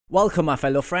Welcome my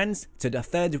fellow friends to the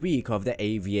third week of the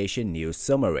aviation news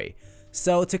summary.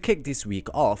 So to kick this week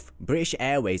off, British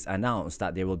Airways announced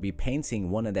that they will be painting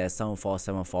one of their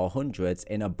 747-400s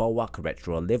in a BOAC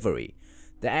retro livery.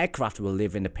 The aircraft will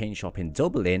live in the paint shop in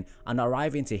Dublin and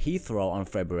arrive into Heathrow on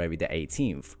February the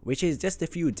 18th, which is just a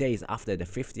few days after the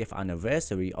 50th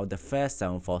anniversary of the first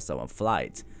 747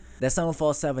 flight. The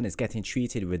 747 is getting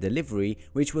treated with the livery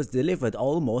which was delivered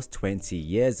almost 20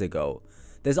 years ago.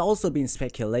 There's also been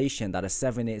speculation that a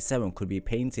 787 could be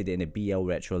painted in a BL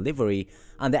retro livery,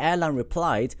 and the airline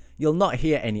replied, "You'll not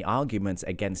hear any arguments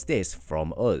against this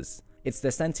from us. It's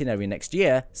the centenary next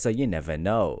year, so you never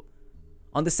know."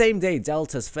 On the same day,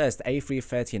 Delta's first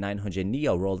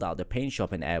A330-900neo rolled out the paint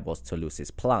shop in Airbus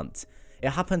Toulouse's plant. It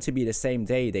happened to be the same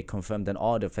day they confirmed an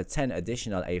order for 10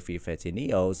 additional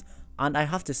A330neos, and I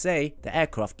have to say, the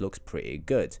aircraft looks pretty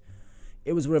good.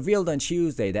 It was revealed on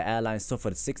Tuesday the airline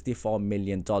suffered $64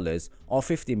 million or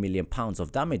 £50 million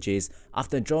of damages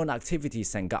after drone activity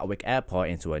sent Gatwick Airport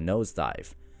into a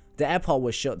nosedive. The airport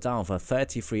was shut down for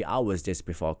 33 hours just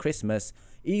before Christmas.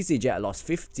 EasyJet lost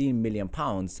 £15 million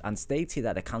and stated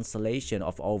that the cancellation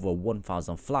of over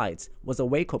 1,000 flights was a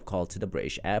wake-up call to the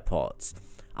British airports.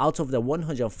 Out of the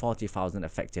 140,000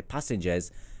 affected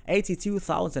passengers,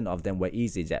 82,000 of them were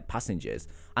EasyJet passengers,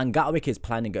 and Gatwick is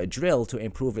planning a drill to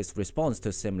improve its response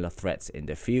to similar threats in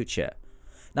the future.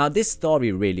 Now this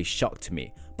story really shocked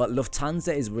me, but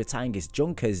Lufthansa is retiring its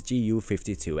Junkers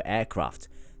Ju-52 aircraft.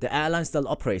 The airline still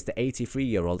operates the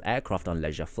 83-year-old aircraft on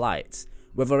leisure flights.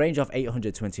 With a range of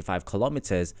 825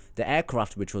 kilometers, the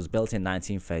aircraft, which was built in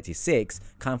 1936,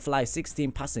 can fly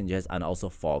 16 passengers and also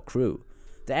 4 crew.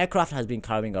 The aircraft has been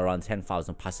carrying around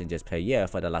 10,000 passengers per year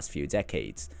for the last few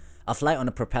decades. A flight on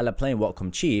a propeller plane won't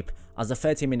come cheap, as a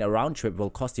 30-minute round trip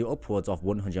will cost you upwards of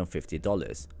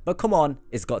 $150. But come on,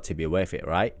 it's got to be worth it,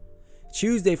 right?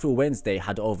 Tuesday through Wednesday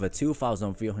had over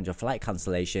 2,300 flight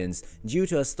cancellations due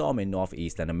to a storm in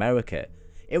northeastern America.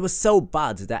 It was so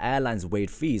bad that airlines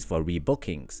waived fees for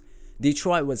rebookings.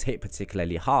 Detroit was hit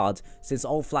particularly hard since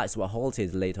all flights were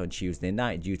halted late on Tuesday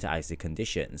night due to icy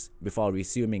conditions, before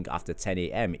resuming after 10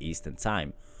 AM Eastern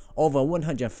Time. Over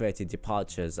 130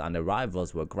 departures and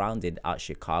arrivals were grounded at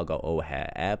Chicago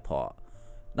O'Hare Airport.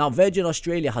 Now Virgin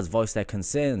Australia has voiced their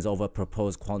concerns over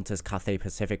proposed Qantas Cathay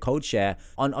Pacific codeshare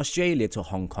on Australia to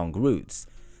Hong Kong routes.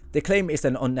 They claim it's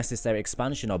an unnecessary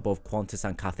expansion of both Qantas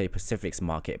and Cathay Pacific's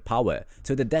market power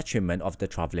to the detriment of the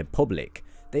travelling public.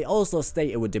 They also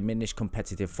state it would diminish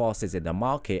competitive forces in the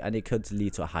market and it could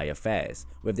lead to higher fares,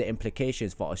 with the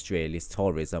implications for Australia's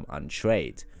tourism and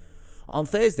trade. On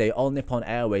Thursday, All Nippon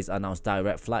Airways announced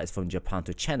direct flights from Japan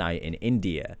to Chennai in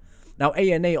India. Now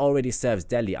ANA already serves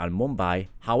Delhi and Mumbai,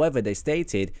 however they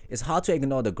stated it's hard to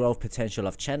ignore the growth potential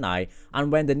of Chennai,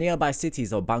 and when the nearby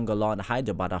cities of Bangalore and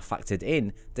Hyderabad are factored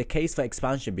in, the case for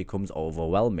expansion becomes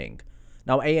overwhelming.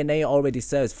 Now ANA already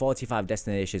serves 45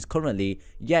 destinations currently,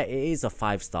 yet it is a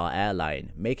 5-star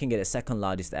airline, making it the second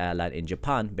largest airline in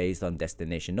Japan based on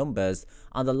destination numbers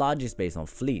and the largest based on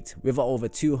fleet, with over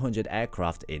 200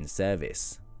 aircraft in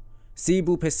service.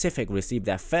 Cebu Pacific received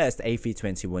their first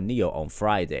A321neo on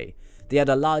Friday. They are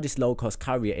the largest low-cost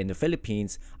carrier in the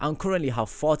Philippines and currently have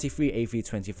 43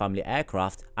 A320 family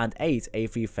aircraft and 8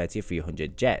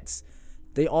 A330-300 jets.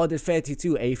 They ordered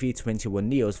 32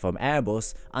 A321neos from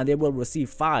Airbus and they will receive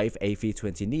 5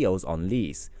 A320neos on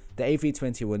lease. The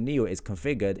A321neo is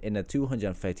configured in a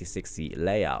 236-seat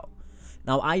layout.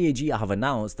 Now IAG have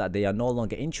announced that they are no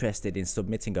longer interested in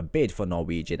submitting a bid for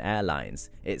Norwegian Airlines,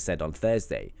 it said on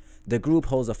Thursday. The group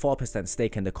holds a 4%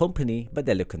 stake in the company, but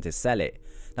they're looking to sell it.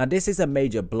 Now this is a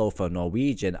major blow for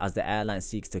Norwegian as the airline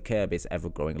seeks to curb its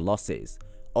ever-growing losses.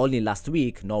 Only last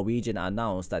week, Norwegian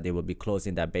announced that they will be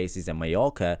closing their bases in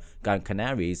Mallorca, Gran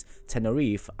Canaries,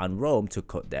 Tenerife and Rome to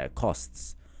cut their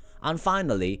costs. And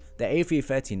finally, the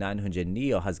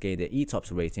A330-900neo has gained an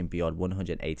ETOPS rating beyond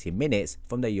 180 minutes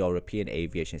from the European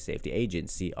Aviation Safety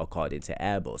Agency according to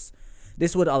Airbus.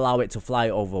 This would allow it to fly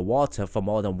over water for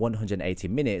more than 180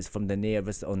 minutes from the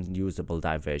nearest unusable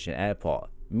diversion airport,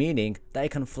 meaning that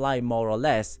it can fly more or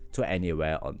less to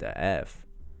anywhere on the earth.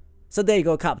 So there you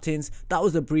go captains, that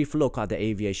was a brief look at the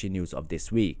aviation news of this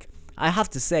week. I have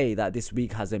to say that this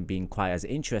week hasn't been quite as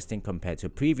interesting compared to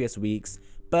previous weeks,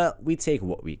 but we take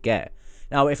what we get.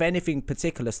 Now if anything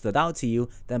particular stood out to you,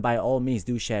 then by all means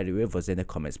do share it with us in the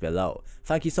comments below.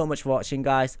 Thank you so much for watching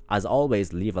guys, as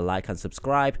always leave a like and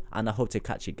subscribe, and I hope to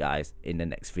catch you guys in the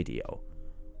next video.